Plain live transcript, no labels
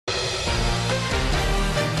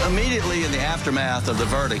Immediately in the aftermath of the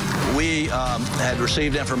verdict, we had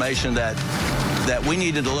received information that we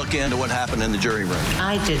needed to look into what happened in the jury room.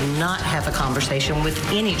 I did not have a conversation with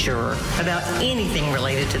any juror about anything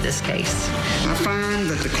related to this case. I find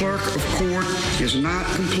that the clerk of court is not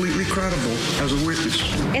completely credible as a witness.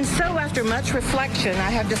 And so after much reflection,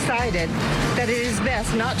 I have decided that it is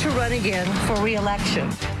best not to run again for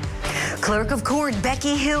re-election. Clerk of Court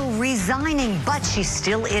Becky Hill resigning, but she's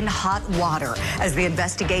still in hot water as the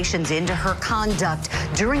investigations into her conduct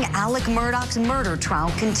during Alec Murdaugh's murder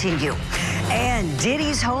trial continue. And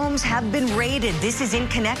Diddy's homes have been raided. This is in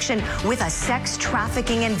connection with a sex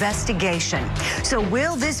trafficking investigation. So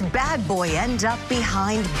will this bad boy end up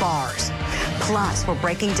behind bars? Plus, we're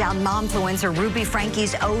breaking down momfluencer Ruby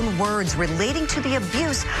Franke's own words relating to the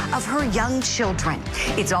abuse of her young children.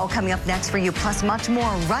 It's all coming up next for you, plus much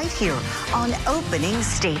more right here on Opening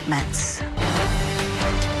Statements.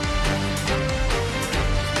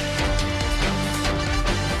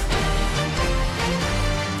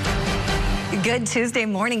 Good Tuesday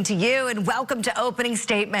morning to you, and welcome to Opening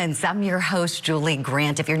Statements. I'm your host, Julie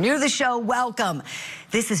Grant. If you're new to the show, welcome.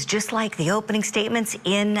 This is just like the opening statements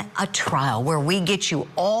in a trial where we get you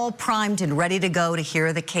all primed and ready to go to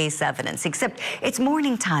hear the case evidence, except it's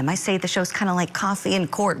morning time. I say the show's kind of like coffee in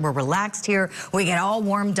court. We're relaxed here. We get all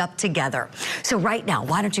warmed up together. So right now,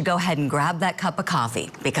 why don't you go ahead and grab that cup of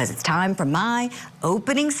coffee, because it's time for my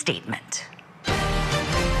opening statement.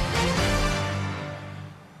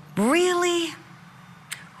 Really?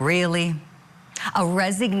 Really? A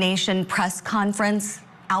resignation press conference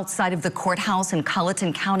outside of the courthouse in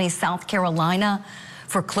Colleton County, South Carolina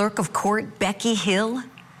for Clerk of Court Becky Hill?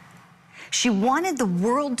 She wanted the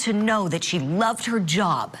world to know that she loved her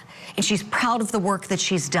job and she's proud of the work that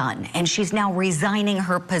she's done, and she's now resigning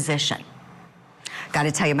her position.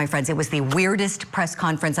 Gotta tell you, my friends, it was the weirdest press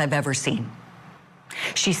conference I've ever seen.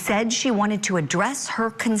 She said she wanted to address her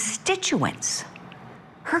constituents.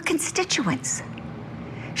 Her constituents.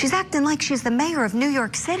 She's acting like she's the mayor of New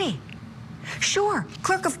York City. Sure,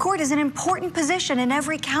 clerk of court is an important position in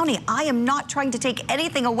every county. I am not trying to take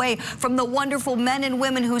anything away from the wonderful men and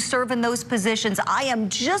women who serve in those positions. I am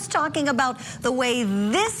just talking about the way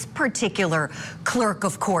this particular clerk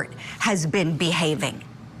of court has been behaving.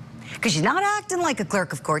 Because she's not acting like a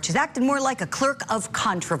clerk of court, she's acting more like a clerk of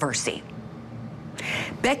controversy.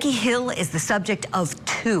 Becky Hill is the subject of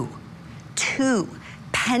two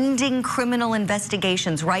pending criminal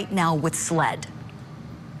investigations right now with SLED.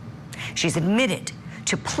 She's admitted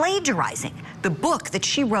to plagiarizing the book that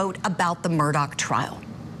she wrote about the Murdaugh trial.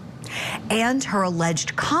 And her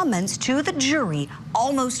alleged comments to the jury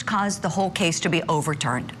almost caused the whole case to be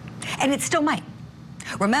overturned. And it still might.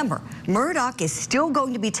 Remember, Murdaugh is still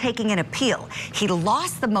going to be taking an appeal. He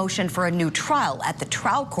lost the motion for a new trial at the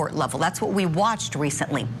trial court level. That's what we watched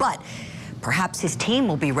recently. But perhaps his team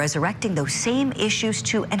will be resurrecting those same issues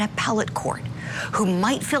to an appellate court who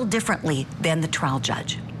might feel differently than the trial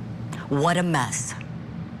judge. What a mess.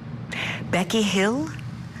 Becky Hill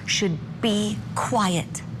should be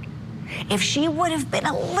quiet. If she would have been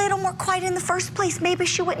a little more quiet in the first place, maybe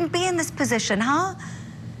she wouldn't be in this position, huh?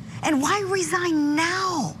 And why resign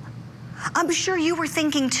now? I'm sure you were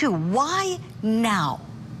thinking too, why now?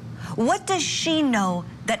 What does she know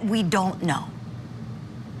that we don't know?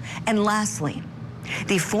 And lastly,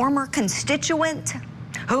 the former constituent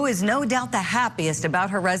who is no doubt the happiest about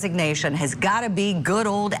her resignation has got to be good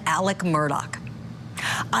old Alec Murdaugh.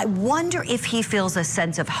 I wonder if he feels a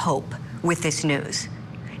sense of hope with this news.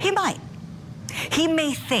 He might. He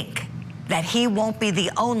may think that he won't be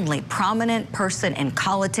the only prominent person in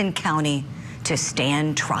Colleton County to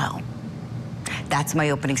stand trial. That's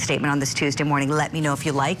my opening statement on this Tuesday morning. Let me know if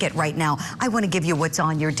you like it. Right now, I want to give you what's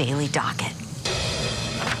on your daily docket.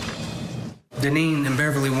 Deneen and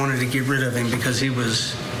Beverly wanted to get rid of him because he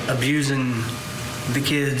was abusing the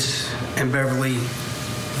kids and Beverly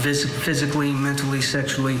physically, mentally,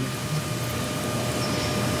 sexually.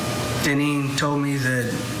 Deneen told me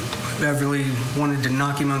that Beverly wanted to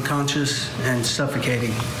knock him unconscious and suffocate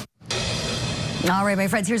him. All right, my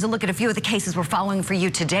friends, here's a look at a few of the cases we're following for you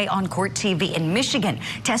today on Court TV. In Michigan,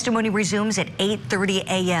 testimony resumes at 8:30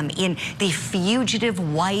 a.m. in the fugitive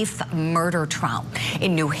wife murder trial.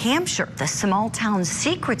 In New Hampshire, the small town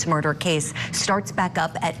secrets murder case starts back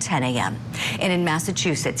up at 10 a.m. And in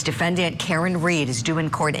Massachusetts, defendant Karen Reed is due in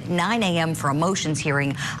court at 9 a.m. for a motions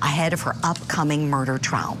hearing ahead of her upcoming murder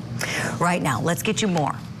trial. Right now, let's get you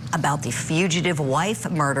more about the fugitive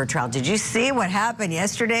wife murder trial. Did you see what happened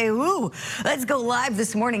yesterday? Woo! Let's go live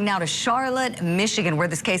this morning now to Charlotte, Michigan, where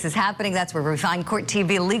this case is happening. That's where we find Court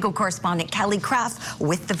TV legal correspondent Kelly Kraft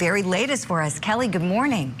with the very latest for us. Kelly, good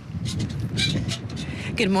morning.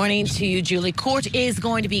 Good morning to you, Julie. Court is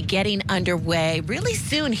going to be getting underway really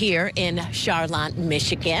soon here in Charlotte,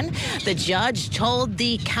 Michigan. The judge told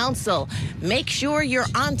the council, make sure you're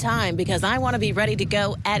on time because I want to be ready to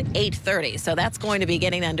go at 8:30. So that's going to be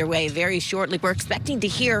getting underway very shortly. We're expecting to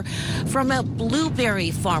hear from a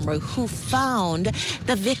blueberry farmer who found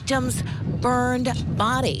the victim's burned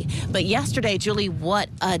body. But yesterday, Julie, what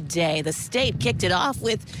a day. The state kicked it off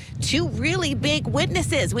with two really big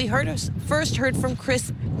witnesses. We first heard from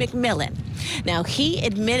Chris McMillan. Now, he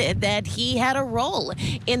admitted that he had a role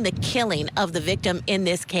in the killing of the victim in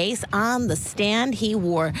this case. On the stand, he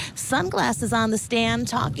wore sunglasses on the stand,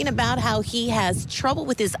 talking about how he has trouble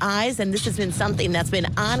with his eyes, and this has been something that's been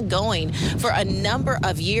ongoing for a number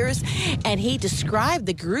of years. And he described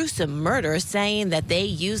the gruesome murder, saying that they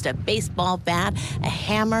used a baseball bat, a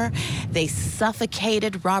hammer, they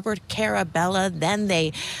suffocated Robert Carabella, then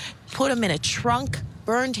they put him in a trunk,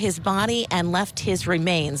 burned his body, and left his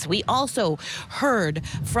remains. We also heard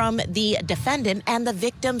from the defendant and the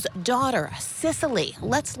victim's daughter, Cicely.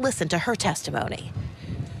 Let's listen to her testimony.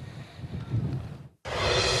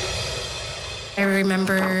 I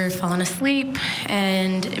remember falling asleep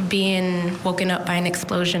and being woken up by an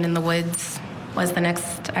explosion in the woods was the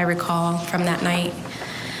next I recall from that night.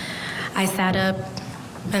 I sat up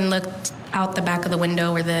and looked out the back of the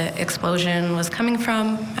window where the explosion was coming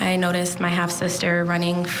from. I noticed my half-sister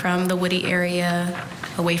running from the woody area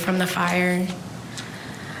away from the fire.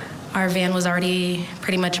 Our van was already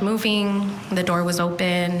pretty much moving. The door was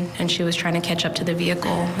open, and she was trying to catch up to the vehicle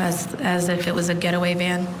as if it was a getaway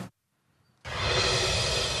van.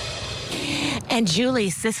 And Julie,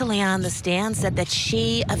 Cicely on the stand said that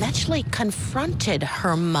she eventually confronted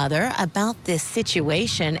her mother about this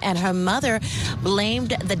situation, and her mother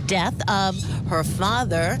blamed the death of her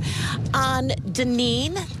father on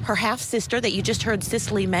Deneen, her half-sister that you just heard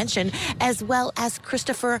Cicely mention, as well as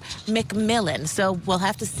Christopher McMillan. So we'll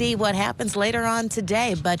have to see what happens later on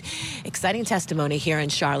today, but exciting testimony here in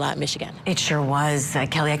Charlotte, Michigan. It sure was.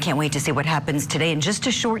 Kelly, I can't wait to see what happens today in just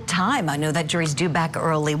a short time. I know that jury's due back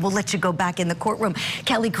early. We'll let you go back in the courtroom.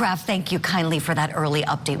 Kelly Craft, thank you kindly for that early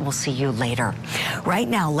update. We'll see you later. Right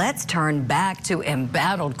now, let's turn back to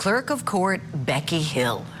embattled clerk of court, Becky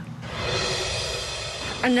Hill.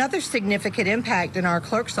 Another significant impact in our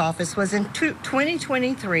clerk's office was in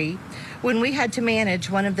 2023 when we had to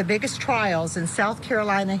manage one of the biggest trials in South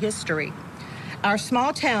Carolina history. Our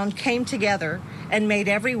small town came together and made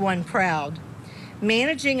everyone proud.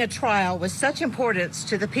 Managing a trial was such importance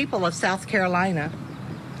to the people of South Carolina,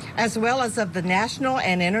 as well as of the national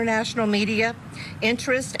and international media,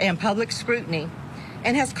 interest, and public scrutiny,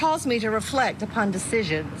 and has caused me to reflect upon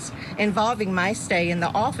decisions involving my stay in the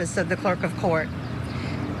office of the clerk of court.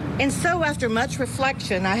 And so, after much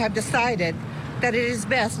reflection, I have decided that it is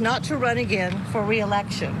best not to run again for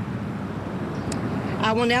re-election.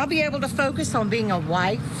 I will now be able to focus on being a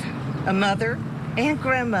wife, a mother, and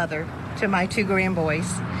grandmother to my two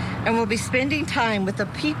grandboys, and will be spending time with the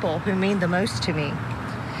people who mean the most to me.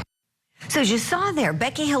 So as you saw there,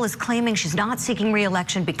 Becky Hill is claiming she's not seeking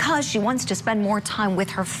re-election because she wants to spend more time with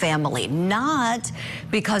her family, not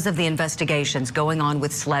because of the investigations going on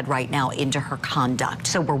with SLED right now into her conduct.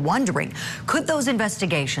 So we're wondering, could those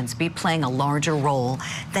investigations be playing a larger role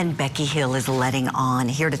than Becky Hill is letting on?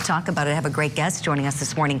 Here to talk about it, I have a great guest joining us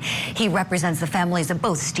this morning. He represents the families of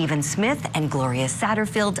both Stephen Smith and Gloria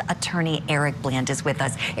Satterfield. Attorney Eric Bland is with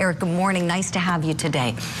us. Eric, good morning. Nice to have you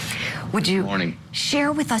today. Would you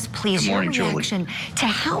share with us, please, your reaction to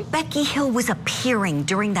how Becky Hill was appearing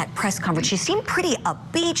during that press conference? She seemed pretty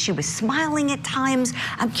upbeat. She was smiling at times.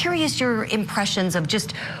 I'm curious your impressions of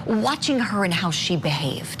just watching her and how she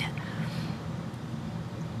behaved.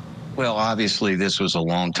 Well, obviously, this was a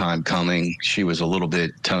long time coming. She was a little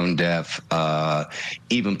bit tone deaf.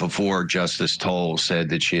 Even before Justice Toll said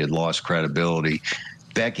that she had lost credibility,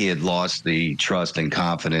 Becky had lost the trust and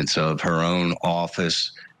confidence of her own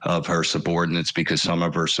office, of her subordinates, because some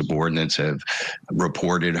of her subordinates have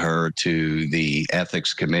reported her to the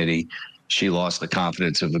ethics committee. She lost the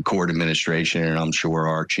confidence of the court administration, and I'm sure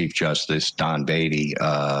our Chief Justice, Don Beatty,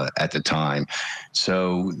 at the time.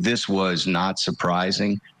 So this was not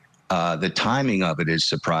surprising. The timing of it is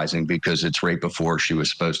surprising because it's right before she was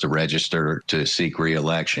supposed to register to seek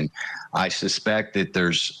re-election. I suspect that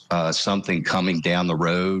there's something coming down the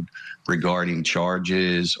road regarding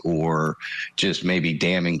charges or just maybe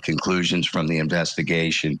damning conclusions from the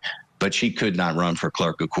investigation, but she could not run for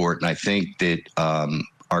clerk of court. And I think that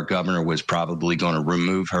our governor was probably going to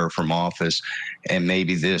remove her from office, and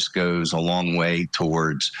maybe this goes a long way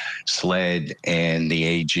towards SLED and the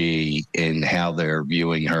AG in how they're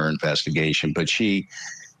viewing her investigation. But she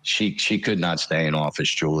she could not stay in office,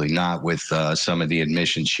 Julie, not with some of the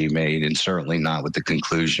admissions she made, and certainly not with the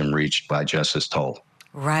conclusion reached by Justice Toll.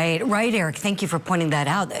 Right, Eric. Thank you for pointing that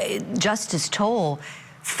out. Justice Toll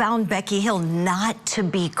found Becky Hill not to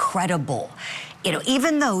be credible. You know,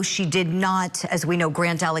 even though she did not, as we know,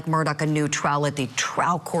 grant Alec Murdaugh a new trial at the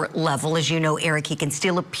trial court level. As you know, Eric, he can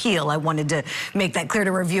still appeal. I wanted to make that clear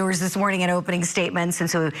to our viewers this morning in opening statements. And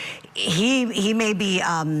so he may be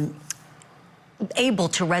able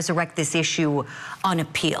to resurrect this issue on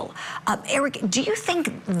appeal. Eric, do you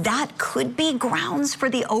think that could be grounds for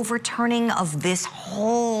the overturning of this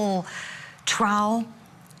whole trial?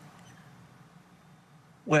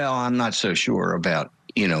 Well, I'm not so sure about,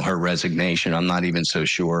 you know, her resignation. I'm not even so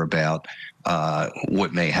sure about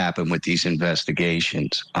what may happen with these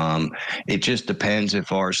investigations. It just depends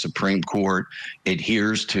if our Supreme Court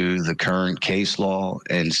adheres to the current case law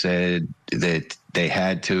and said that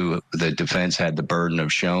the defense had the burden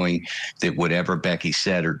of showing that whatever Becky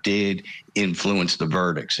said or did influenced the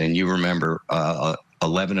verdicts. And you remember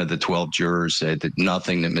 11 of the 12 jurors said that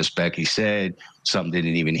nothing that Miss Becky said, some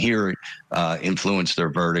didn't even hear it, influenced their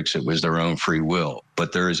verdicts. It was their own free will.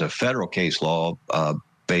 But there is a federal case law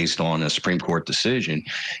based on a Supreme Court decision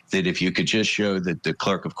that if you could just show that the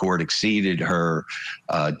clerk of court exceeded her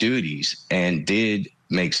duties and did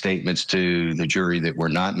make statements to the jury that were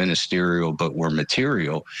not ministerial but were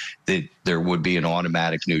material, that there would be an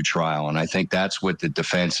automatic new trial. And I think that's what the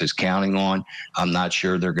defense is counting on. I'm not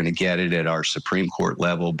sure they're going to get it at our Supreme Court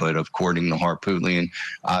level, but according to Harpootlian,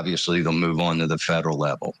 obviously they'll move on to the federal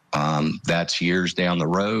level. That's years down the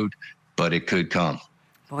road, but it could come.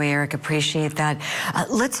 Boy, Eric, appreciate that.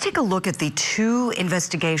 Let's take a look at the two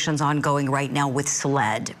investigations ongoing right now with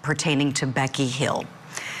SLED pertaining to Becky Hill.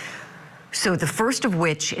 So the first of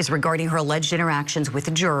which is regarding her alleged interactions with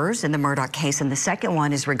the jurors in the Murdaugh case, and the second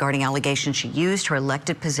one is regarding allegations she used her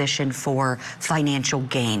elected position for financial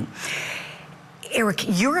gain. Eric,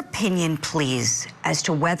 your opinion, please, as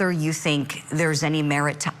to whether you think there's any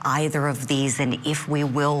merit to either of these and if we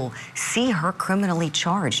will see her criminally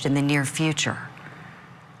charged in the near future.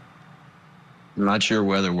 I'm not sure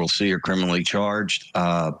whether we'll see her criminally charged,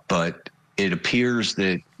 but it appears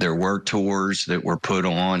that there were tours that were put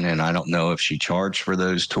on, and I don't know if she charged for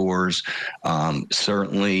those tours.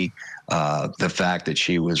 Certainly, the fact that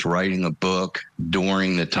she was writing a book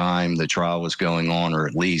during the time the trial was going on, or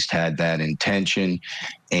at least had that intention.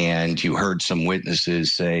 And you heard some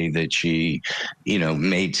witnesses say that she, you know,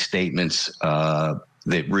 made statements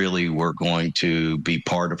that really were going to be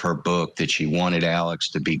part of her book, that she wanted Alex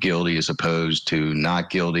to be guilty as opposed to not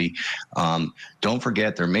guilty. Don't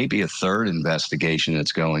forget, there may be a third investigation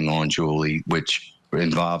that's going on, Julie, which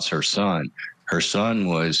involves her son. Her son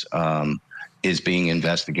is being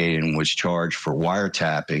investigated and was charged for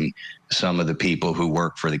wiretapping some of the people who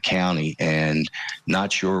work for the county, and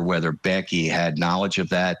not sure whether Becky had knowledge of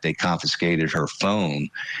that. They confiscated her phone,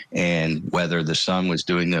 and whether the son was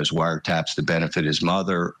doing those wiretaps to benefit his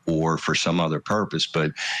mother or for some other purpose,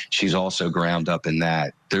 but she's also ground up in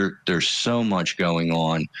that. There's so much going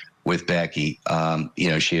on with Becky. You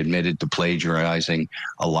know, she admitted to plagiarizing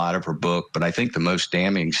a lot of her book, but I think the most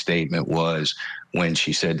damning statement was when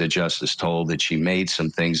she said to Justice Toll that she made some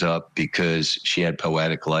things up because she had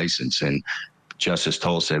poetic license. And Justice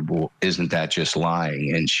Toll said, well, isn't that just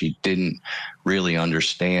lying? And she didn't really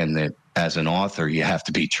understand that as an author, you have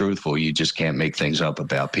to be truthful. You just can't make things up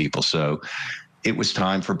about people. So it was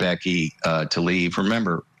time for Becky to leave.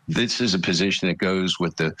 Remember, this is a position that goes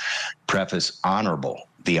with the preface honorable,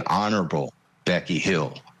 the Honorable Becky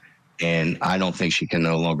Hill. And I don't think she can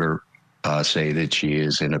no longer say that she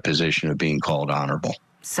is in a position of being called honorable.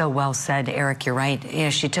 So well said, Eric. You're right.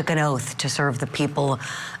 Yeah, she took an oath to serve the people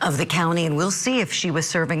of the county, and we'll see if she was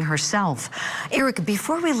serving herself. Eric,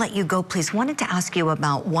 before we let you go, please, wanted to ask you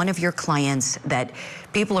about one of your clients that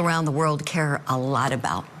people around the world care a lot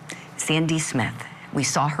about, Sandy Smith. We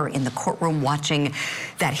saw her in the courtroom watching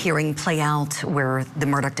that hearing play out where the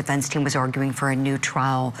Murdaugh defense team was arguing for a new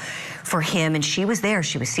trial for him, and she was there.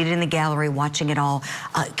 She was seated in the gallery watching it all.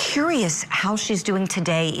 Curious how she's doing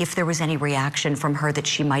today, if there was any reaction from her that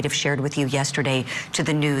she might have shared with you yesterday to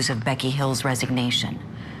the news of Becky Hill's resignation.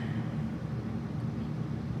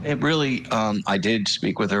 It really, I did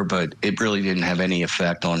speak with her, but it really didn't have any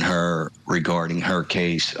effect on her regarding her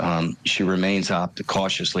case. She remains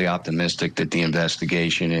cautiously optimistic that the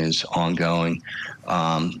investigation is ongoing.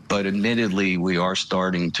 But admittedly, we are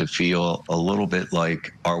starting to feel a little bit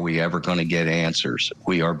like, are we ever going to get answers?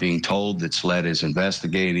 We are being told that SLED is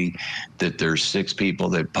investigating, that there's 6 people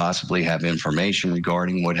that possibly have information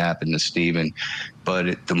regarding what happened to Stephen.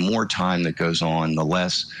 but the more time that goes on, the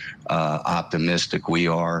less optimistic we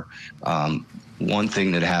are. One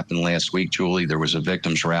thing that happened last week, Julie, there was a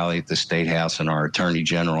victims rally at the State House, and our Attorney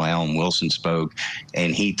General, Alan Wilson, spoke,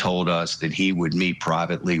 and he told us that he would meet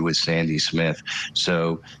privately with Sandy Smith.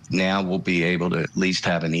 So now we'll be able to at least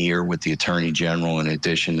have an ear with the Attorney General in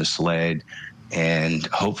addition to SLED, and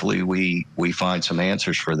hopefully we find some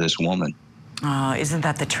answers for this woman. Isn't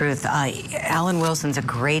that the truth? Alan Wilson's a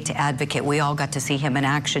great advocate. We all got to see him in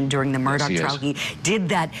action during the Murdaugh trial. He did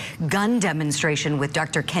that gun demonstration with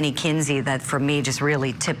Dr. Kenny Kinsey that, for me, just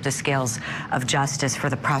really tipped the scales of justice for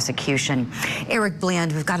the prosecution. Eric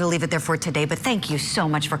Bland, we've got to leave it there for today, but thank you so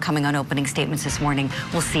much for coming on Opening Statements this morning.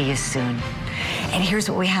 We'll see you soon. And here's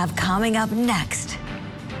what we have coming up next.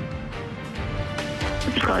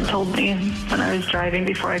 God told me when I was driving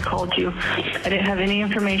before I called you. I didn't have any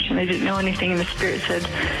information. I didn't know anything, and the Spirit said,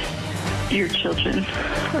 your children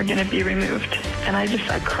are going to be removed. And I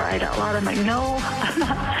cried out loud. I'm like, no,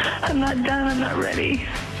 I'm not done. I'm not ready.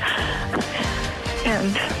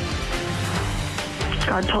 And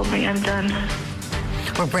God told me I'm done.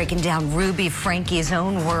 We're breaking down Ruby Franke's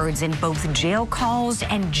own words in both jail calls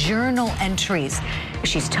and journal entries.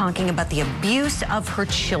 She's talking about the abuse of her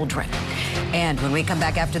children. And when we come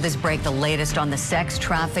back after this break, the latest on the sex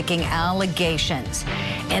trafficking allegations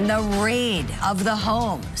and the raid of the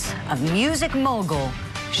homes of music mogul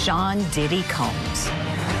Sean Diddy Combs.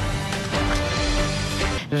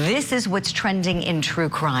 This is what's trending in true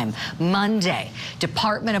crime. Monday,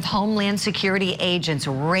 Department of Homeland Security agents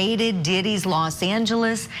raided Diddy's Los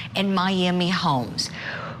Angeles and Miami homes.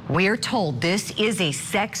 We're told this is a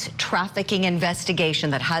sex trafficking investigation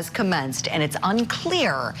that has commenced, and it's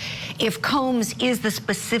unclear if Combs is the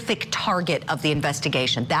specific target of the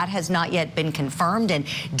investigation. That has not yet been confirmed, and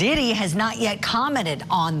Diddy has not yet commented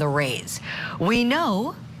on the raids. We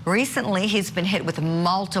know recently he's been hit with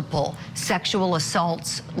multiple sexual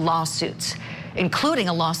assaults lawsuits, including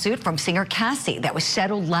a lawsuit from singer Cassie that was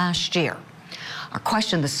settled last year. Our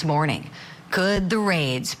question this morning: could the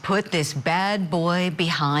raids put this bad boy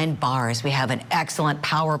behind bars? We have an excellent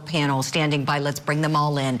power panel standing by. Let's bring them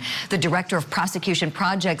all in. The Director of Prosecution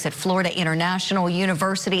Projects at Florida International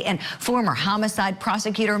University and former homicide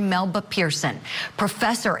prosecutor Melba Pearson,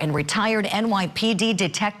 Professor and retired NYPD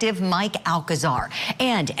Detective Mike Alcazar,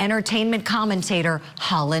 and entertainment commentator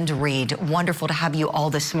Holland Reed. Wonderful to have you all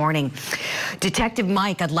this morning. Detective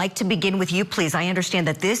Mike, I'd like to begin with you, please. I understand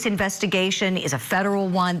that this investigation is a federal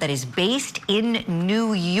one that is based in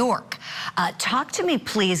New York. Talk to me,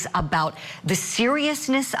 please, about the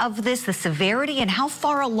seriousness of this, the severity, and how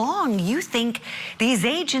far along you think these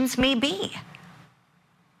agents may be.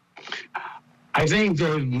 I think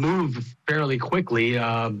they've moved fairly quickly.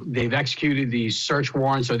 They've executed the search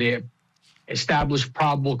warrant, so they established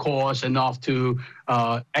probable cause enough to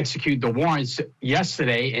execute the warrants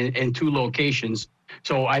yesterday in 2 locations.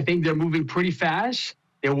 So I think they're moving pretty fast.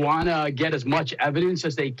 They want to get as much evidence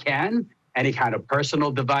as they can. Any kind of personal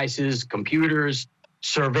devices, computers,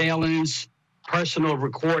 surveillance, personal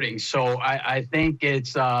recordings. So I think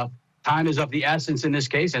it's time is of the essence in this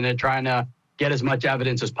case, and they're trying to get as much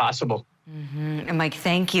evidence as possible. And Mike,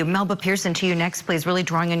 thank you. Melba Pearson, to you next, please, really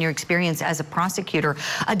drawing on your experience as a prosecutor.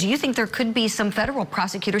 Do you think there could be some federal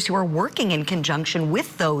prosecutors who are working in conjunction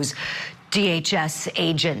with those DHS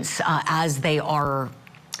agents as they are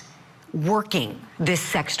working this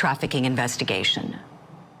sex trafficking investigation?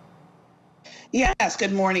 Yes,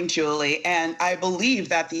 good morning, Julie. And I believe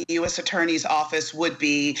that the U.S. Attorney's Office would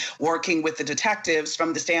be working with the detectives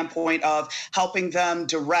from the standpoint of helping them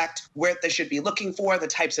direct where they should be looking for, the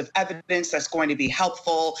types of evidence that's going to be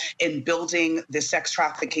helpful in building the sex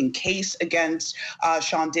trafficking case against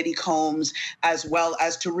Sean Diddy Combs, as well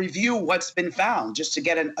as to review what's been found, just to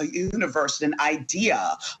get a universe, an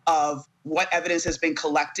idea of what evidence has been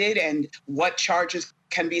collected and what charges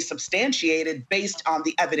can be substantiated based on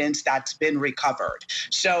the evidence that's been recovered.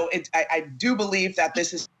 So I do believe that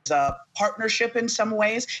this is a partnership in some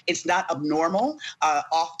ways. It's not abnormal.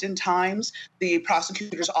 Oftentimes, the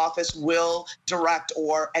prosecutor's office will direct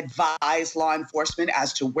or advise law enforcement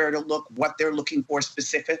as to where to look, what they're looking for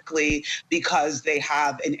specifically, because they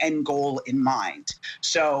have an end goal in mind.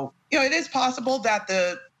 So, it is possible that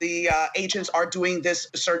the agents are doing this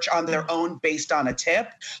search on their own based on a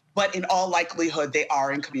tip, but in all likelihood, they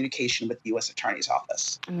are in communication with the U.S. Attorney's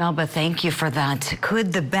Office. Melba, thank you for that.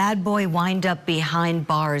 Could the bad boy wind up behind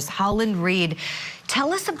bars? Holland Reed,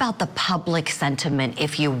 tell us about the public sentiment,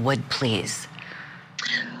 if you would, please.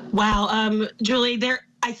 Wow, Julie,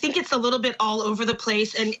 I think it's a little bit all over the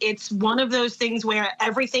place, and it's one of those things where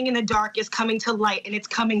everything in the dark is coming to light, and it's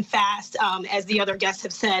coming fast, as the other guests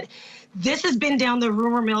have said. This has been down the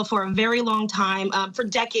rumor mill for a very long time, for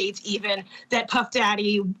decades even, that Puff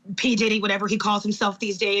Daddy, P. Diddy, whatever he calls himself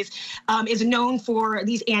these days, is known for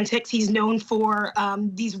these antics. He's known for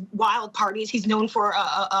these wild parties. He's known for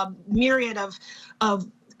a myriad of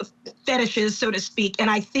fetishes, so to speak.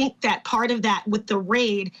 And I think that part of that with the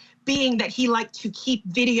raid being that he liked to keep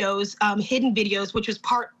videos, hidden videos, which was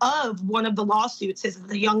part of one of the lawsuits, as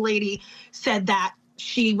the young lady said that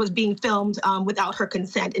she was being filmed without her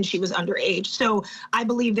consent and she was underage. So I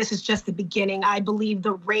believe this is just the beginning. I believe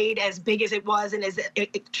the raid, as big as it was and as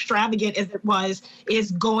extravagant as it was,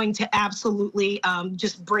 is going to absolutely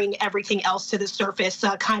just bring everything else to the surface,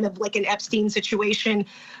 kind of like an Epstein situation,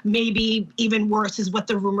 maybe even worse is what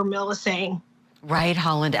the rumor mill is saying. Right,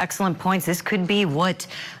 Holland. Excellent points. This could be what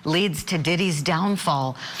leads to Diddy's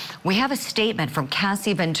downfall. We have a statement from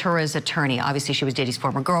Cassie Ventura's attorney. Obviously, she was Diddy's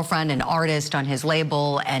former girlfriend, an artist on his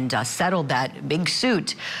label, and settled that big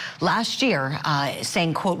suit last year,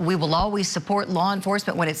 saying, quote, "We will always support law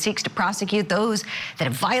enforcement when it seeks to prosecute those that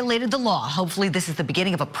have violated the law. Hopefully, this is the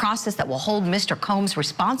beginning of a process that will hold Mr. Combs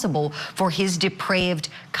responsible for his depraved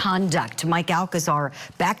conduct." Mike Alcazar,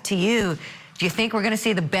 back to you. Do you think we're going to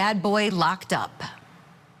see the bad boy locked up?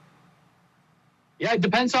 Yeah, it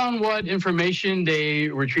depends on what information they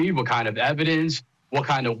retrieve, what kind of evidence, what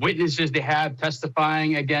kind of witnesses they have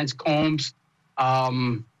testifying against Combs.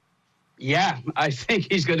 Yeah, I think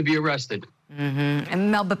he's going to be arrested.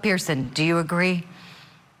 And Melba Pearson, do you agree?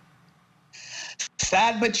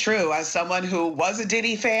 Sad but true. As someone who was a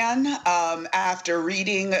Diddy fan, after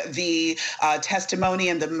reading the testimony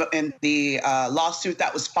and the lawsuit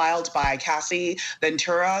that was filed by Cassie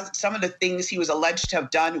Ventura, some of the things he was alleged to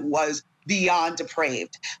have done was beyond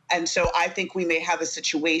depraved. And so I think we may have a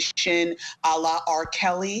situation a la R.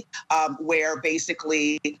 Kelly, where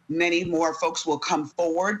basically many more folks will come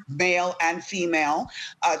forward, male and female,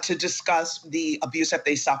 to discuss the abuse that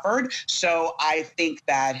they suffered. So I think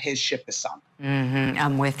that his ship is sunk.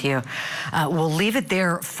 I'm with you. We'll leave it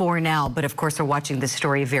there for now, but of course we're watching this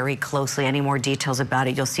story very closely. Any more details about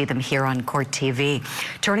it, you'll see them here on Court TV.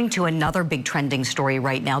 Turning to another big trending story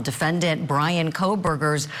right now, defendant Bryan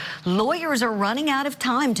Kohberger's lawyers are running out of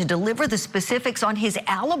time to deliver the specifics on his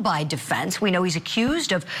alibi defense. We know he's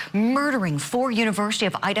accused of murdering 4 University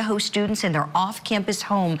of Idaho students in their off-campus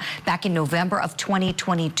home back in November of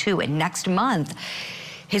 2022. And next month,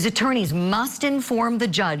 his attorneys must inform the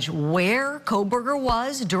judge where Kohberger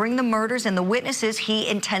was during the murders and the witnesses he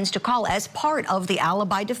intends to call as part of the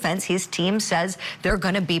alibi defense his team says they're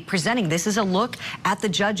going to be presenting. This is a look at the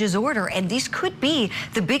judge's order, and these could be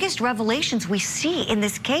the biggest revelations we see in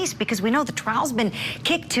this case because we know the trial's been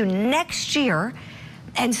kicked to next year.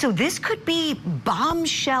 And so this could be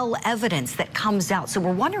bombshell evidence that comes out. So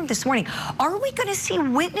we're wondering this morning, are we going to see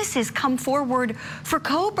witnesses come forward for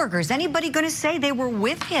Kohberger? Is anybody going to say they were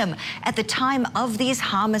with him at the time of these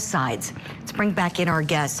homicides? Let's bring back in our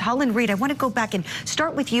guests. Holland Reed, I want to go back and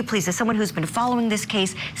start with you, please. As someone who's been following this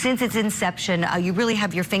case since its inception, you really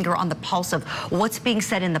have your finger on the pulse of what's being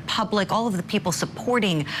said in the public, all of the people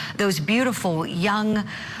supporting those beautiful young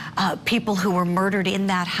people who were murdered in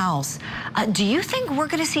that house. Do you think we're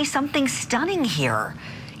going to see something stunning here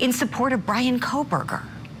in support of Bryan Kohberger?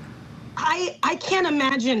 I can't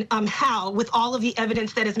imagine how, with all of the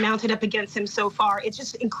evidence that is mounted up against him so far. It's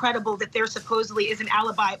just incredible that there supposedly is an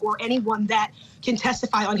alibi or anyone that can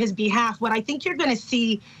testify on his behalf. What I think you're going to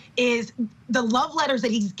see is the love letters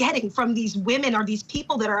that he's getting from these women or these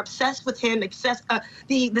people that are obsessed with him,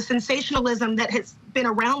 the sensationalism that has been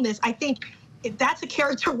around this. I think if that's a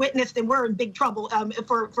character witness, then we're in big trouble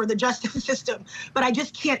for the justice system. But I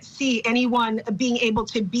just can't see anyone being able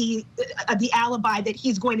to be the alibi that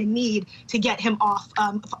he's going to need to get him off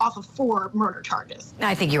of 4 murder charges.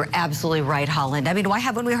 I think you're absolutely right, Holland. I mean, why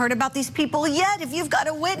haven't we heard about these people yet? If you've got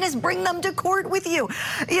a witness, bring them to court with you.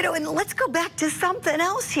 You know, and let's go back to something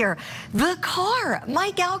else here. The car.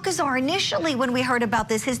 Mike Alcazar, initially when we heard about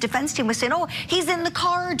this, his defense team was saying, oh, he's in the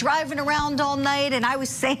car driving around all night. And I was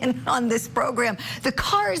saying on this program, the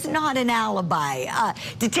car's not an alibi.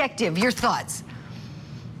 Detective, your thoughts?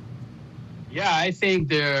 Yeah, I think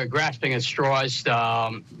they're grasping at straws.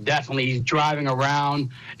 Definitely, he's driving around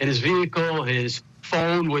in his vehicle. His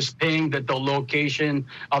phone was pinged at the location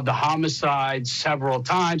of the homicide several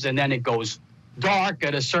times, and then it goes dark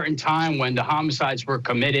at a certain time when the homicides were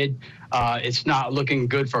committed. It's not looking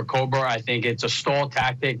good for Kohberger. I think it's a stall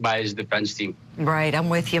tactic by his defense team. Right, I'm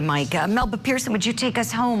with you, Mike. Melba Pearson, would you take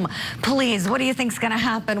us home, please? What do you think is going to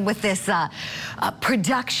happen with this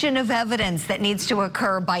production of evidence that needs to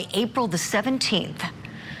occur by April the 17th?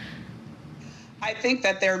 I think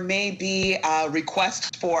that there may be a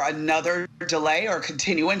request for another delay or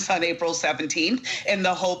continuance on April 17th in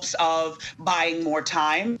the hopes of buying more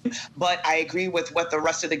time. But I agree with what the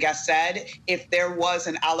rest of the guests said. If there was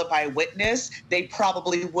an alibi witness, they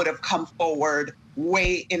probably would have come forward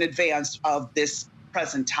way in advance of this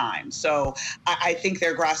present time. So I think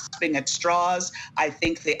they're grasping at straws. I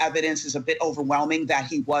think the evidence is a bit overwhelming that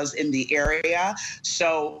he was in the area.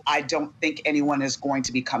 So I don't think anyone is going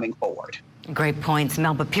to be coming forward. Great points.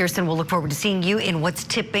 Melba Pearson, we'll look forward to seeing you in what's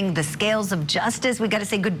tipping the scales of justice. We got to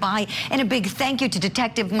say goodbye and a big thank you to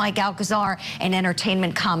Detective Mike Alcazar and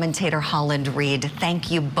entertainment commentator Holland Reed.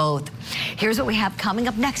 Thank you both. Here's what we have coming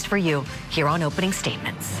up next for you here on Opening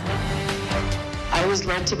Statements. I was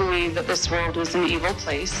led to believe that this world was an evil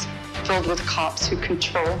place, filled with cops who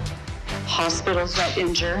control, hospitals that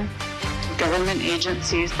injure, government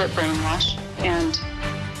agencies that brainwash, and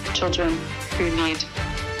children who need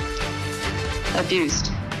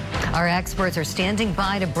abused. Our experts are standing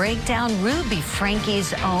by to break down Ruby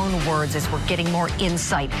Franke's own words as we're getting more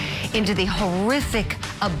insight into the horrific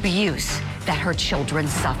abuse that her children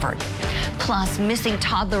suffered. Plus, missing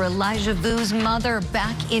toddler Elijah Vue's mother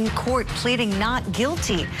back in court pleading not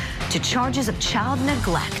guilty to charges of child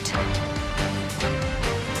neglect.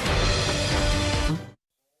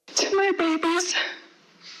 To my babies,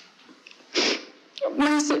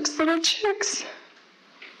 my 6 little chicks,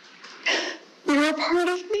 you were part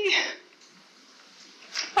of me.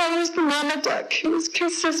 I was the mama duck who was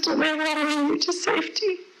consistently running you to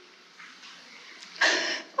safety.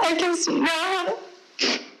 I can see now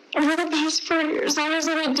over the past 4 years I was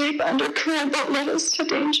in a deep undercurrent that led us to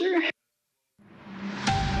danger.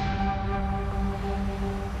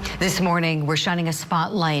 This morning, we're shining a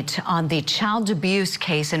spotlight on the child abuse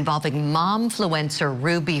case involving momfluencer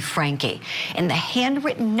Ruby Franke and the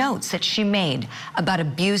handwritten notes that she made about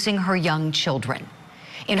abusing her young children.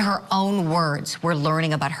 In her own words, we're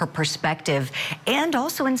learning about her perspective and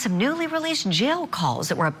also in some newly released jail calls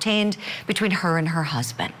that were obtained between her and her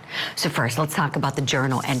husband. So first, let's talk about the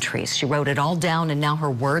journal entries. She wrote it all down, and now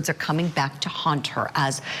her words are coming back to haunt her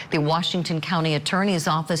as the Washington County Attorney's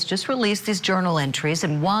Office just released these journal entries.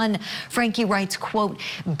 And one, Franke writes, quote,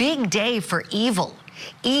 "Big day for evil.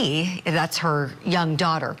 E," that's her young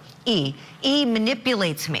daughter, E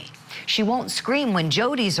manipulates me. She won't scream when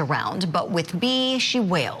Jody's around, but with me, she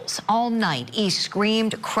wails. All night, E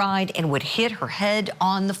screamed, cried, and would hit her head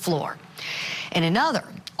on the floor. And another,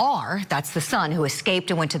 R, that's the son who escaped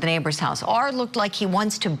and went to the neighbor's house. R looked like he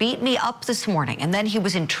wants to beat me up this morning, and then he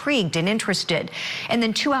was intrigued and interested. And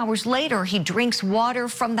then 2 hours later, he drinks water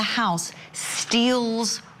from the house,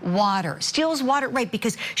 steals water, right,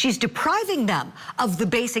 because she's depriving them of the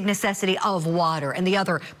basic necessity of water and the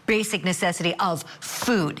other basic necessity of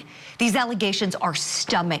food. These allegations are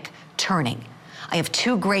stomach turning. I have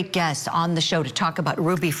two great guests on the show to talk about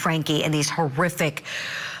Ruby Franke and these horrific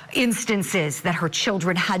instances that her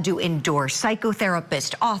children had to endure.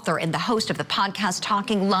 Psychotherapist, author, and the host of the podcast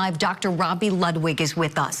Talking Live, Dr. Robbie Ludwig is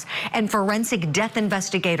with us. And forensic death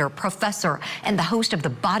investigator, professor, and the host of the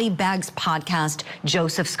Body Bags podcast,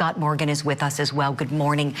 Joseph Scott Morgan, is with us as well. Good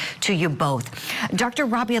morning to you both. Dr.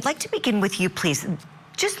 Robbie, I'd like to begin with you, please.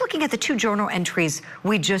 Just looking at the two journal entries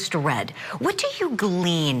we just read, what do you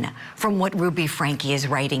glean from what Ruby Franke is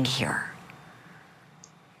writing here?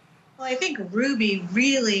 Well, I think Ruby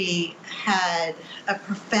really had a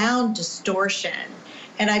profound distortion,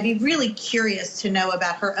 and I'd be really curious to know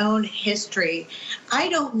about her own history. I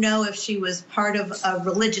don't know if she was part of a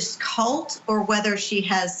religious cult or whether she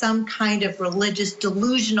has some kind of religious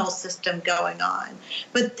delusional system going on.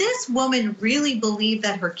 But this woman really believed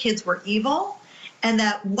that her kids were evil and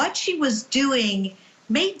that what she was doing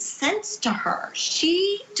made sense to her.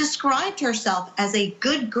 She described herself as a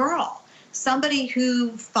good girl, somebody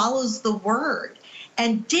who follows the word,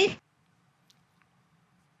 and did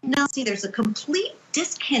not see there's a complete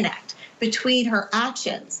disconnect between her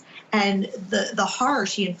actions and the horror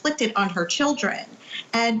she inflicted on her children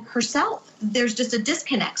and herself. There's just a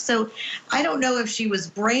disconnect. So I don't know if she was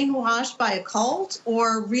brainwashed by a cult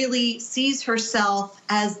or really sees herself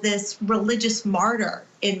as this religious martyr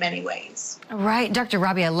in many ways. Right. Dr.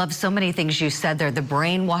 Robbie, I love so many things you said there. The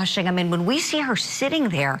brainwashing. I mean, when we see her sitting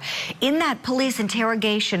there in that police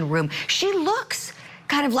interrogation room, she looks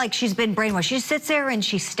kind of like she's been brainwashed. She sits there and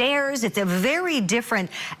she stares. It's a very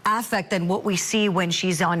different affect than what we see when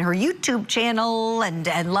she's on her YouTube channel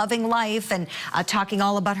and loving life and talking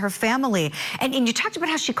all about her family. And you talked about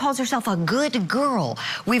how she calls herself a good girl.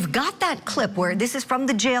 We've got that clip where this is from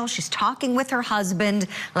the jail. She's talking with her husband.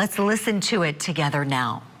 Let's listen to it together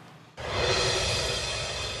now.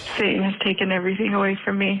 Satan has taken everything away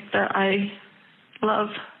from me that I love.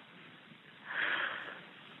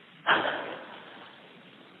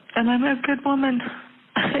 And I'm a good woman.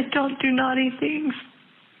 I don't do naughty things.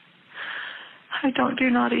 I don't do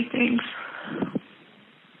naughty things.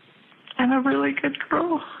 I'm a really good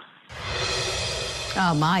girl.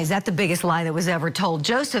 Oh my, is that the biggest lie that was ever told?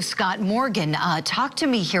 Joseph Scott Morgan, talk to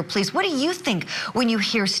me here, please. What do you think when you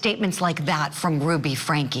hear statements like that from Ruby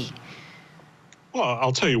Franke? Well,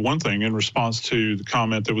 I'll tell you one thing in response to the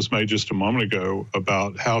comment that was made just a moment ago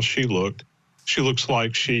about how she looked. She looks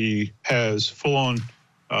like she has full-on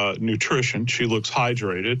nutrition. She looks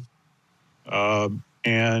hydrated.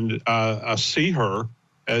 And I see her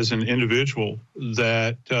as an individual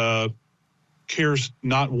that cares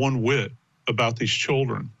not one whit about these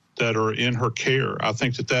children that are in her care. I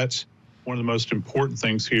think that that's one of the most important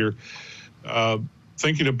things here.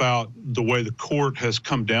 Thinking about the way the court has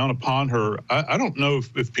come down upon her, I don't know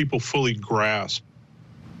if people fully grasp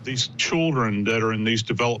these children that are in these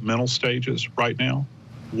developmental stages right now,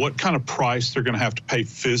 what kind of price they're going to have to pay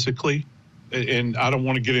physically. And I don't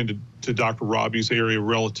want to get into Dr. Robbie's area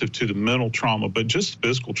relative to the mental trauma, but just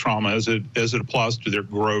physical trauma as it applies to their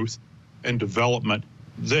growth and development.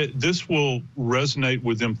 This will resonate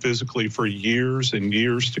with them physically for years and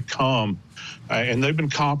years to come. And they've been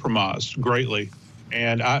compromised greatly.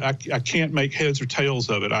 And I can't make heads or tails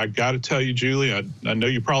of it. I got to tell you, Julie, I know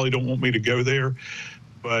you probably don't want me to go there,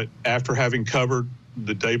 but after having covered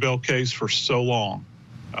the Daybell case for so long,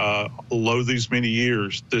 below these many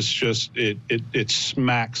years, this just, it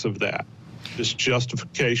smacks of that. This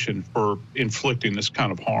justification for inflicting this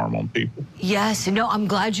kind of harm on people. Yes, no, I'm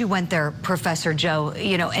glad you went there, Professor Joe.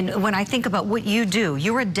 You know, and when I think about what you do,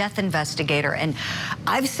 you're a death investigator, and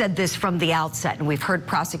I've said this from the outset, and we've heard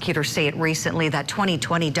prosecutors say it recently, that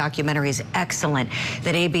 2020 documentary is excellent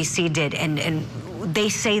that ABC did, and they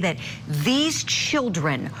say that these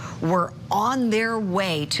children were on their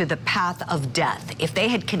way to the path of death. If they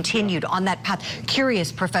had continued on that path,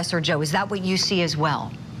 curious, Professor Joe, is that what you see as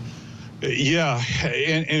well? Yeah,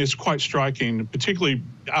 and it's quite striking. Particularly,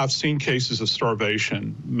 I've seen cases of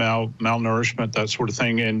starvation, malnourishment, that sort of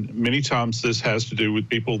thing, and many times this has to do with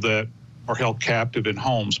people that are held captive in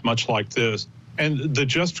homes, much like this. And the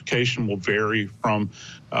justification will vary from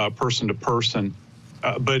person to person.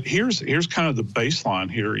 But here's kind of the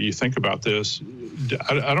baseline here. You think about this.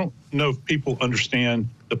 I don't know if people understand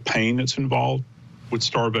the pain that's involved with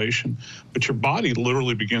starvation, but your body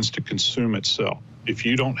literally begins to consume itself if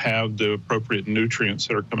you don't have the appropriate nutrients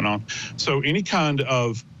that are coming on. So any kind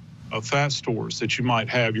of fat stores that you might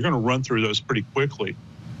have, you're going to run through those pretty quickly.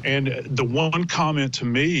 And the one comment to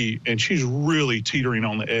me, and she's really teetering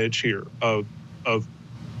on the edge here of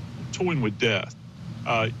toying with death.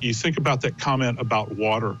 You think about that comment about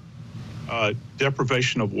water.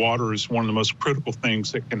 Deprivation of water is one of the most critical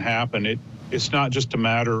things that can happen. It's not just a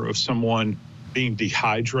matter of someone being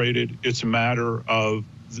dehydrated. It's a matter of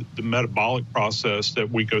the metabolic process that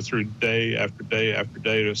we go through day after day after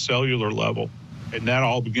day at a cellular level. And that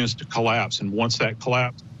all begins to collapse. And once that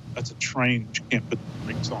collapses, that's a train that you can't put the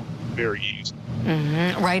brakes on very easily.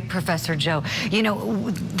 Right, Professor Joe. You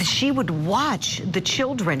know, she would watch the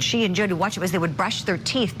children, she and Jody watch it as they would brush their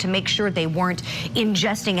teeth to make sure they weren't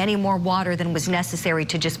ingesting any more water than was necessary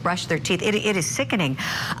to just brush their teeth. It is sickening.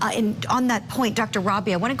 And on that point, Dr.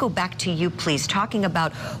 Robbie, I want to go back to you, please, talking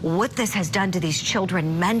about what this has done to these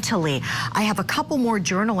children mentally. I have a couple more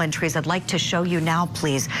journal entries I'd like to show you now,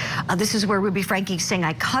 please. This is where Ruby Franke saying,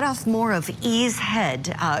 I cut off more of E's head,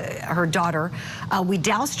 her daughter. We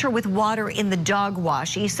doused her with water in the dog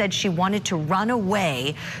wash. E said she wanted to run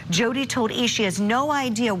away. Jody told E she has no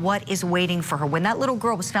idea what is waiting for her. When that little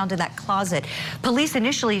girl was found in that closet, police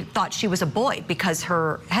initially thought she was a boy because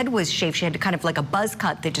her head was shaved. She had kind of like a buzz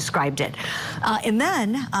cut, they described it. And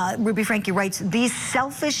then Ruby Franke writes, these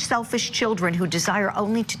selfish children who desire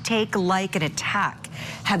only to take, like, and attack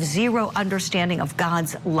have zero understanding of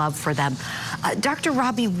God's love for them. Dr.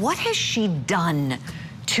 Robbie, what has she done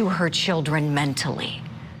to her children mentally?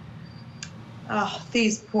 Oh,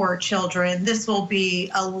 these poor children. This will be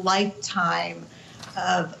a lifetime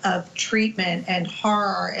of treatment and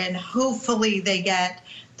horror, and hopefully they get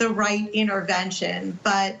the right intervention.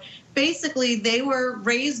 But basically, they were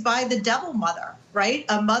raised by the devil mother. right?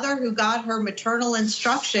 A mother who got her maternal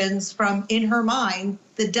instructions from, in her mind,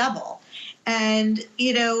 the devil. And,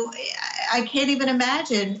 you know, I can't even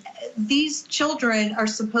imagine. These children are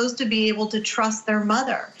supposed to be able to trust their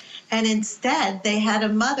mother. And instead, they had a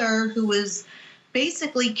mother who was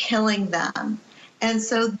basically killing them. And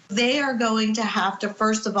so they are going to have to,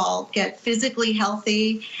 first of all, get physically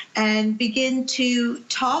healthy and begin to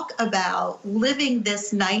talk about living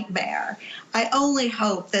this nightmare. I only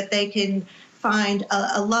hope that they can find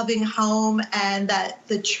a loving home and that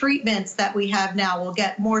the treatments that we have now will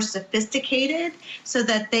get more sophisticated so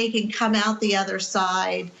that they can come out the other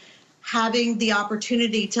side having the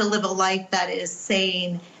opportunity to live a life that is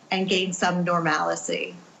sane and gain some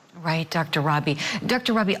normalcy. Right, Dr. Rabi.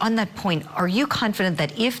 Dr. Rabi, on that point, are you confident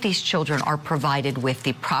that if these children are provided with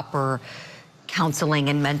the proper counseling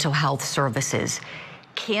and mental health services,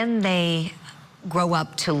 can they grow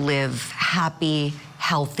up to live happy,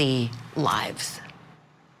 healthy lives?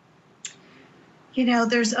 You know,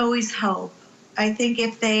 there's always hope. I think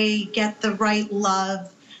if they get the right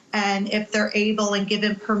love and if they're able and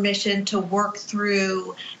given permission to work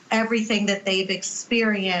through everything that they've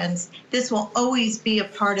experienced, this will always be a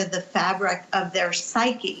part of the fabric of their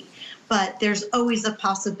psyche. But there's always a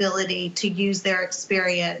possibility to use their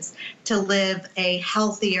experience to live a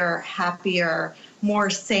healthier, happier, more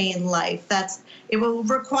sane life. It will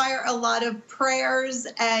require a lot of prayers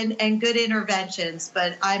and good interventions,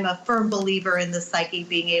 but I'm a firm believer in the psyche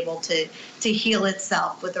being able to heal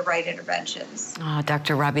itself with the right interventions. Oh,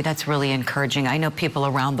 Dr. Rabi, that's really encouraging. I know people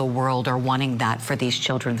around the world are wanting that for these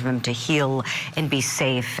children, for them to heal and be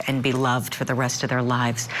safe and be loved for the rest of their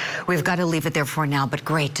lives. We've got to leave it there for now, but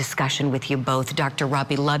great discussion with you both. Dr.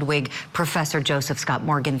 Rabi Ludwig, Professor Joseph Scott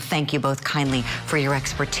Morgan, thank you both kindly for your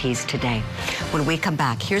expertise today. When we come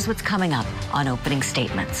back, here's what's coming up on Opening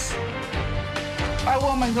Statements. I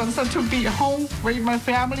want my grandson to be home with my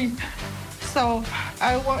family. So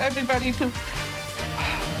I want everybody to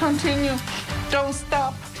continue, don't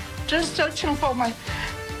stop, just searching for my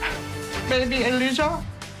baby Elijah.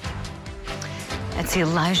 That's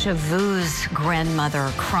Elijah Vue's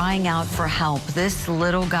grandmother crying out for help. This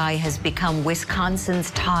little guy has become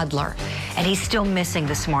Wisconsin's toddler, and he's still missing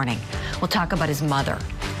this morning. We'll talk about his mother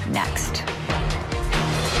next.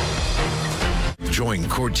 Join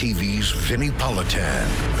Court TV's Vinnie Politan.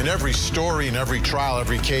 In every story, in every trial,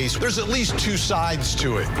 every case, there's at least two sides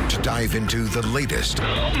to it. To dive into the latest.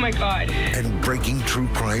 Oh my God. And breaking true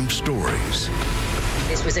crime stories.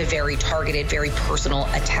 This was a very targeted, very personal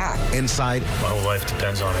attack. Inside. My whole life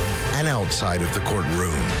depends on it. And outside of the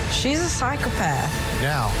courtroom. She's a psychopath.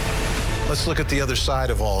 Now, let's look at the other side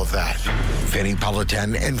of all of that. Vinnie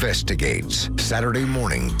Politan Investigates. Saturday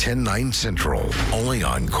morning, 10/9 Central. Only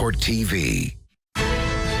on Court TV.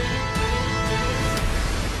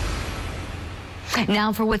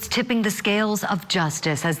 Now for what's tipping the scales of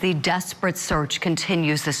justice as the desperate search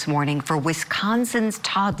continues this morning for Wisconsin's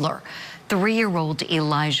toddler, 3-year-old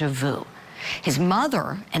Elijah Vue. His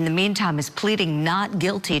mother, in the meantime, is pleading not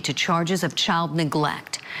guilty to charges of child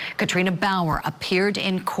neglect. Katrina Bauer appeared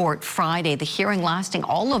in court Friday, the hearing lasting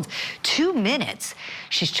all of 2 minutes.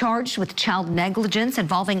 She's charged with child negligence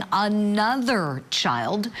involving another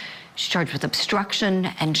child. She's charged with obstruction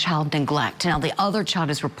and child neglect. Now, the other child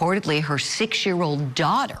is reportedly her 6-year-old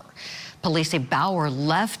daughter. Police say Bauer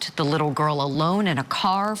left the little girl alone in a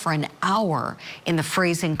car for an hour in the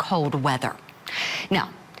freezing cold weather. Now,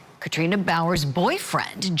 Katrina Bauer's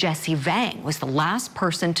boyfriend, Jesse Vang, was the last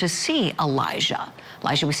person to see Elijah.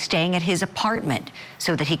 Elijah was staying at his apartment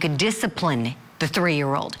so that he could discipline the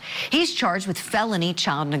 3-year-old. He's charged with felony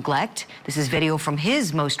child neglect. This is video from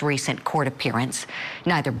his most recent court appearance.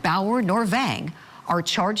 Neither Bauer nor Vang are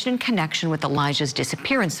charged in connection with Elijah's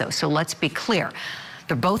disappearance, though, so let's be clear.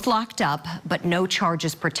 They're both locked up, but no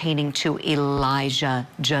charges pertaining to Elijah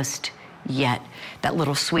just yet. That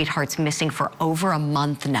little sweetheart's missing for over a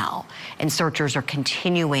month now, and searchers are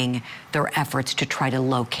continuing their efforts to try to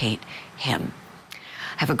locate him.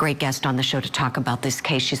 I have a great guest on the show to talk about this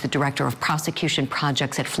case. She's the director of prosecution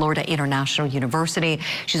projects at Florida International University.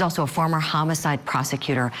 She's also a former homicide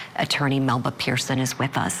prosecutor. Attorney Melba Pearson is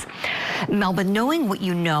with us. Melba, knowing what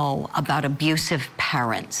you know about abusive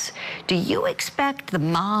parents, do you expect the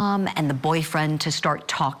mom and the boyfriend to start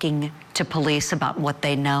talking to police about what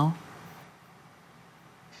they know?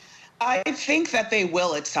 I think that they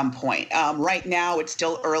will at some point. Right now, it's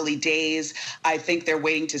still early days. I think they're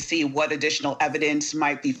waiting to see what additional evidence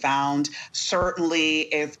might be found.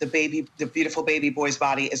 Certainly, if the beautiful baby boy's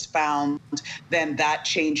body is found, then that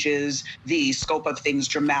changes the scope of things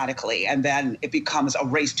dramatically, and then it becomes a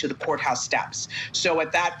race to the courthouse steps. So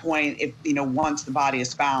at that point, if once the body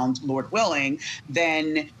is found, Lord willing,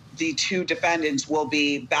 then the two defendants will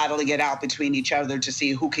be battling it out between each other to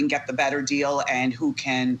see who can get the better deal and who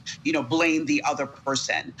can, blame the other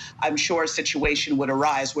person. I'm sure a situation would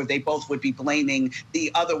arise where they both would be blaming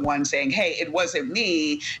the other one, saying, hey, it wasn't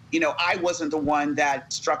me, I wasn't the one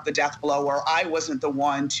that struck the death blow, or I wasn't the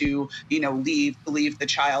one to, leave the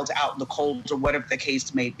child out in the cold, or whatever the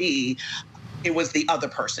case may be. It was the other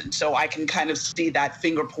person. So I can kind of see that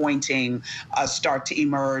finger pointing start to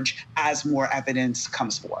emerge as more evidence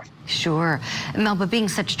comes forth. Sure. Melba, being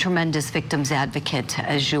such a tremendous victims advocate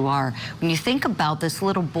as you are, when you think about this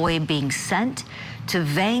little boy being sent to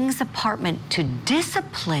Vang's apartment to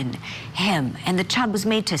discipline him, and the child was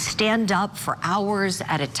made to stand up for hours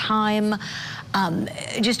at a time,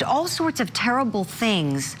 just all sorts of terrible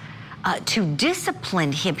things. To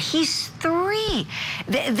discipline him. He's 3.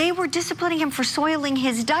 They were disciplining him for soiling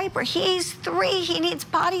his diaper. He's 3. He needs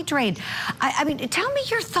potty trained. I mean, tell me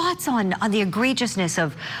your thoughts on the egregiousness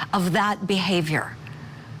of that behavior.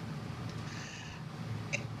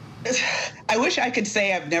 I wish I could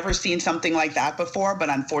say I've never seen something like that before, but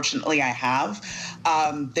unfortunately I have.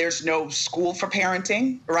 There's no school for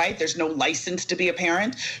parenting, right? There's no license to be a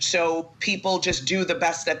parent. So people just do the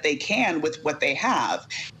best that they can with what they have.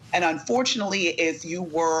 And unfortunately, if you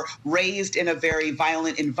were raised in a very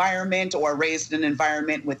violent environment or raised in an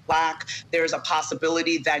environment with lack, there's a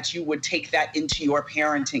possibility that you would take that into your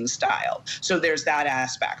parenting style. So there's that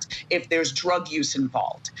aspect. If there's drug use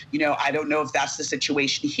involved, I don't know if that's the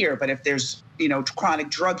situation here, but if there's chronic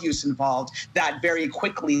drug use involved, that very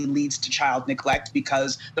quickly leads to child neglect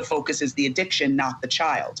because the focus is the addiction, not the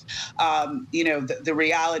child. The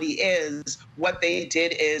reality is what they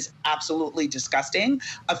did is absolutely disgusting.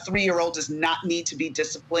 A 3-year-old does not need to be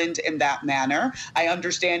disciplined in that manner. I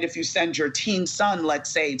understand if you send your teen son,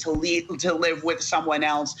 let's say, to live with someone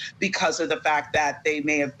else because of the fact that they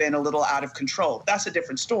may have been a little out of control. That's a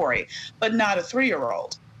different story, but not a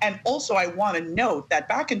 3-year-old. And also, I want to note that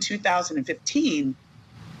back in 2015,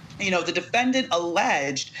 the defendant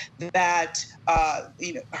alleged that,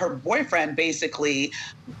 her boyfriend basically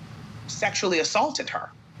sexually assaulted her.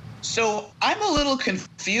 So I'm a little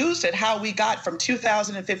confused at how we got from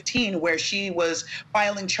 2015, where she was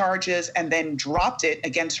filing charges and then dropped it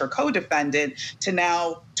against her co-defendant, to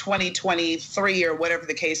now 2023 or whatever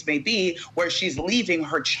the case may be, where she's leaving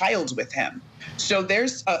her child with him. So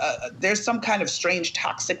there's some kind of strange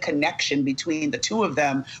toxic connection between the two of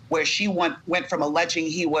them, where she went from alleging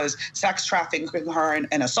he was sex trafficking her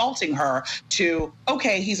and assaulting her to,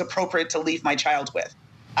 okay, he's appropriate to leave my child with.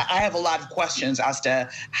 I have a lot of questions as to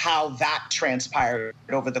how that transpired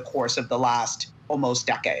over the course of the last almost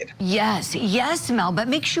decade. Yes, Mel, but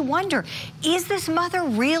makes you wonder, is this mother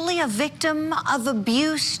really a victim of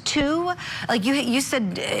abuse too? Like you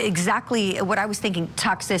said exactly what I was thinking,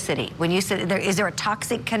 toxicity. When you said, is there a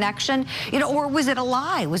toxic connection? Or was it a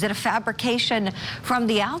lie? Was it a fabrication from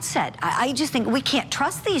the outset? I just think we can't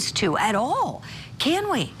trust these two at all, can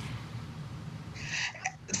we?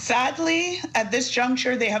 Sadly, at this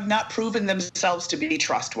juncture, they have not proven themselves to be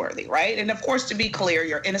trustworthy, right? And of course, to be clear,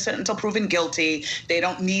 you're innocent until proven guilty. They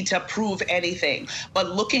don't need to prove anything.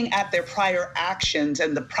 But looking at their prior actions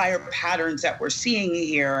and the prior patterns that we're seeing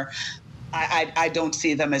here, I don't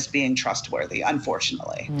see them as being trustworthy,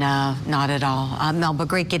 unfortunately. No, not at all. Melba,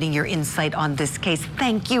 great getting your insight on this case.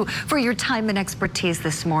 Thank you for your time and expertise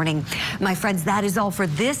this morning. My friends, that is all for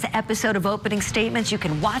this episode of Opening Statements. You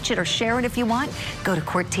can watch it or share it if you want. Go to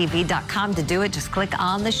CourtTV.com to do it. Just click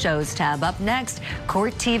on the Shows tab. Up next,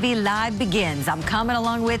 Court TV Live begins. I'm coming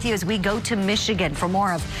along with you as we go to Michigan for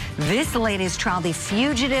more of this latest trial, the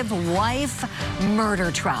fugitive wife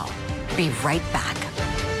murder trial. Be right back.